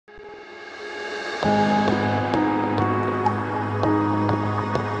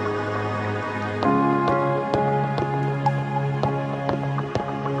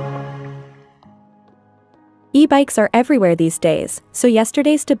E-bikes are everywhere these days, so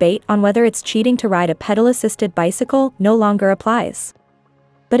yesterday's debate on whether it's cheating to ride a pedal-assisted bicycle no longer applies.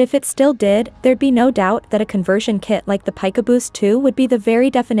 But if it still did, there'd be no doubt that a conversion kit like the PikaBoost 2 would be the very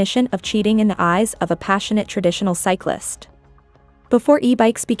definition of cheating in the eyes of a passionate traditional cyclist. Before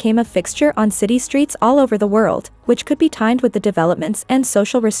e-bikes became a fixture on city streets all over the world, which could be timed with the developments and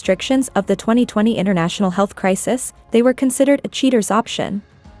social restrictions of the 2020 international health crisis, they were considered a cheater's option.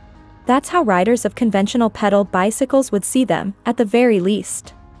 That's how riders of conventional pedal bicycles would see them, at the very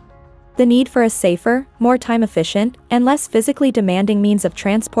least. The need for a safer, more time-efficient, and less physically demanding means of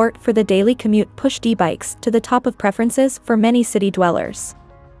transport for the daily commute pushed e-bikes to the top of preferences for many city dwellers.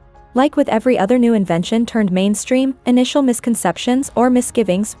 Like with every other new invention turned mainstream, initial misconceptions or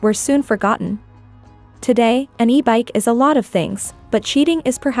misgivings were soon forgotten. Today, an e-bike is a lot of things, but cheating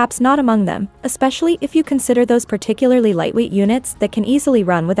is perhaps not among them, especially if you consider those particularly lightweight units that can easily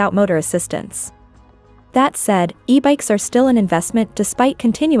run without motor assistance. That said, e-bikes are still an investment despite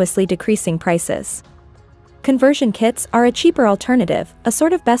continuously decreasing prices. Conversion kits are a cheaper alternative, a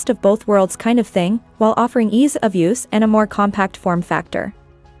sort of best of both worlds kind of thing, while offering ease of use and a more compact form factor.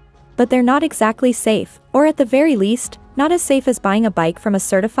 But they're not exactly safe, or at the very least, not as safe as buying a bike from a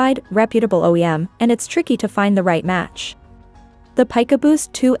certified, reputable OEM, and it's tricky to find the right match. The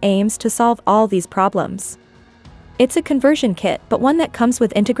PikaBoost 2 aims to solve all these problems. It's a conversion kit, but one that comes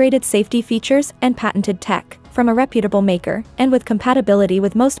with integrated safety features and patented tech, from a reputable maker, and with compatibility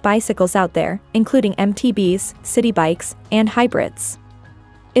with most bicycles out there, including MTBs, city bikes, and hybrids.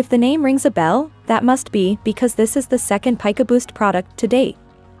 If the name rings a bell, that must be because this is the second PikaBoost product to date.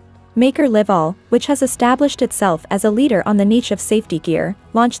 Maker Livall, which has established itself as a leader on the niche of safety gear,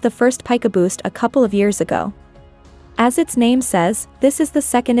 launched the first PikaBoost a couple of years ago. As its name says, this is the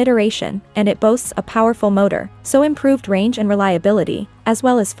second iteration, and it boasts a powerful motor, so improved range and reliability, as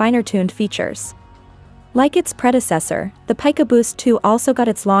well as finer-tuned features. Like its predecessor, the PikaBoost 2 also got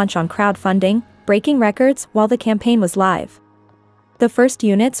its launch on crowdfunding, breaking records while the campaign was live. The first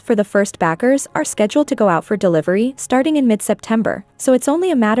units for the first backers are scheduled to go out for delivery starting in mid-September, so it's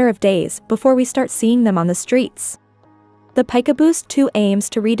only a matter of days before we start seeing them on the streets. The PikaBoost 2 aims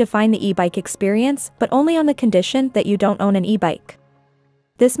to redefine the e-bike experience, but only on the condition that you don't own an e-bike.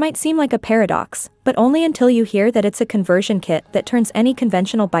 This might seem like a paradox, but only until you hear that it's a conversion kit that turns any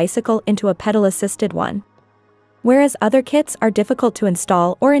conventional bicycle into a pedal-assisted one. Whereas other kits are difficult to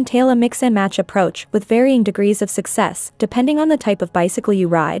install or entail a mix-and-match approach with varying degrees of success depending on the type of bicycle you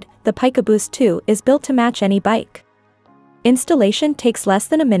ride, the PikaBoost 2 is built to match any bike. Installation takes less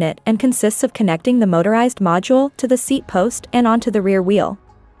than a minute and consists of connecting the motorized module to the seat post and onto the rear wheel.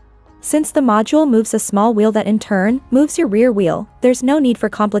 Since the module moves a small wheel that in turn moves your rear wheel, there's no need for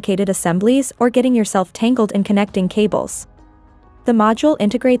complicated assemblies or getting yourself tangled in connecting cables. The module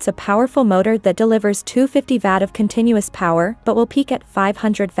integrates a powerful motor that delivers 250 Watt of continuous power but will peak at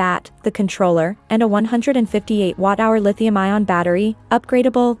 500 Watt, the controller, and a 158 Watt-hour lithium-ion battery,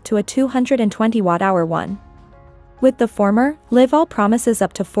 upgradable to a 220 Watt-hour one. With the former, Livall promises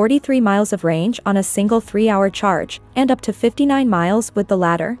up to 43 miles of range on a single 3-hour charge, and up to 59 miles with the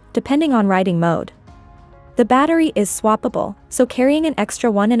latter, depending on riding mode. The battery is swappable, so carrying an extra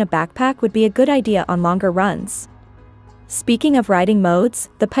one in a backpack would be a good idea on longer runs. Speaking of riding modes,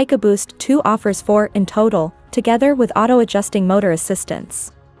 the PikaBoost 2 offers 4 in total, together with auto-adjusting motor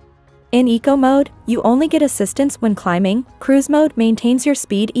assistance. In Eco mode, you only get assistance when climbing. Cruise mode maintains your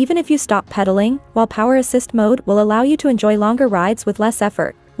speed even if you stop pedaling, while Power Assist mode will allow you to enjoy longer rides with less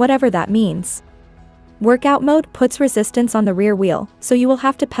effort, whatever that means. Workout mode puts resistance on the rear wheel, so you will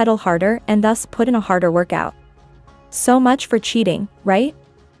have to pedal harder and thus put in a harder workout. So much for cheating, right?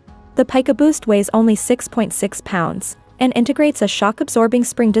 The PikaBoost weighs only 6.6 pounds, and integrates a shock-absorbing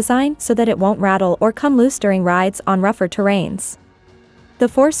spring design so that it won't rattle or come loose during rides on rougher terrains. The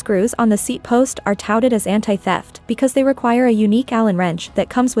 4 screws on the seat post are touted as anti-theft because they require a unique Allen wrench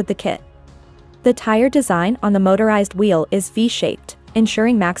that comes with the kit. The tire design on the motorized wheel is V-shaped,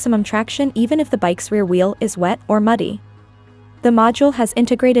 ensuring maximum traction even if the bike's rear wheel is wet or muddy. The module has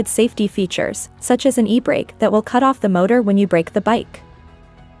integrated safety features, such as an ebrake that will cut off the motor when you brake the bike.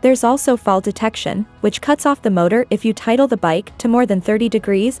 There's also fall detection, which cuts off the motor if you tidle the bike to more than 30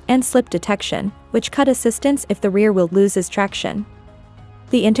 degrees, and slip detection, which cut assistance if the rear wheel loses traction.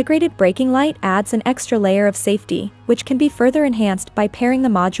 The integrated braking light adds an extra layer of safety, which can be further enhanced by pairing the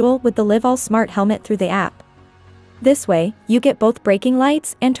module with the Livall Smart Helmet through the app. This way, you get both braking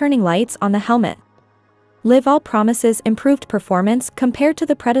lights and turning lights on the helmet. Livall promises improved performance compared to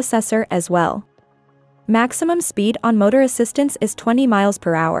the predecessor as well. Maximum speed on motor assistance is 20 miles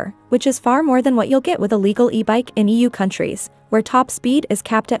per hour, which is far more than what you'll get with a legal e-bike in EU countries, where top speed is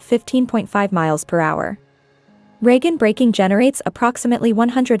capped at 15.5 miles per hour. Reagan braking generates approximately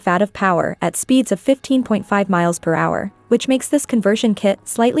 100 Watt of power at speeds of 15.5 miles per hour, which makes this conversion kit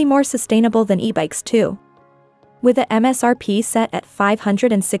slightly more sustainable than e-bikes too. With a MSRP set at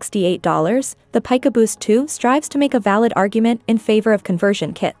 $568, the PikaBoost 2 strives to make a valid argument in favor of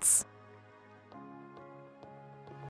conversion kits.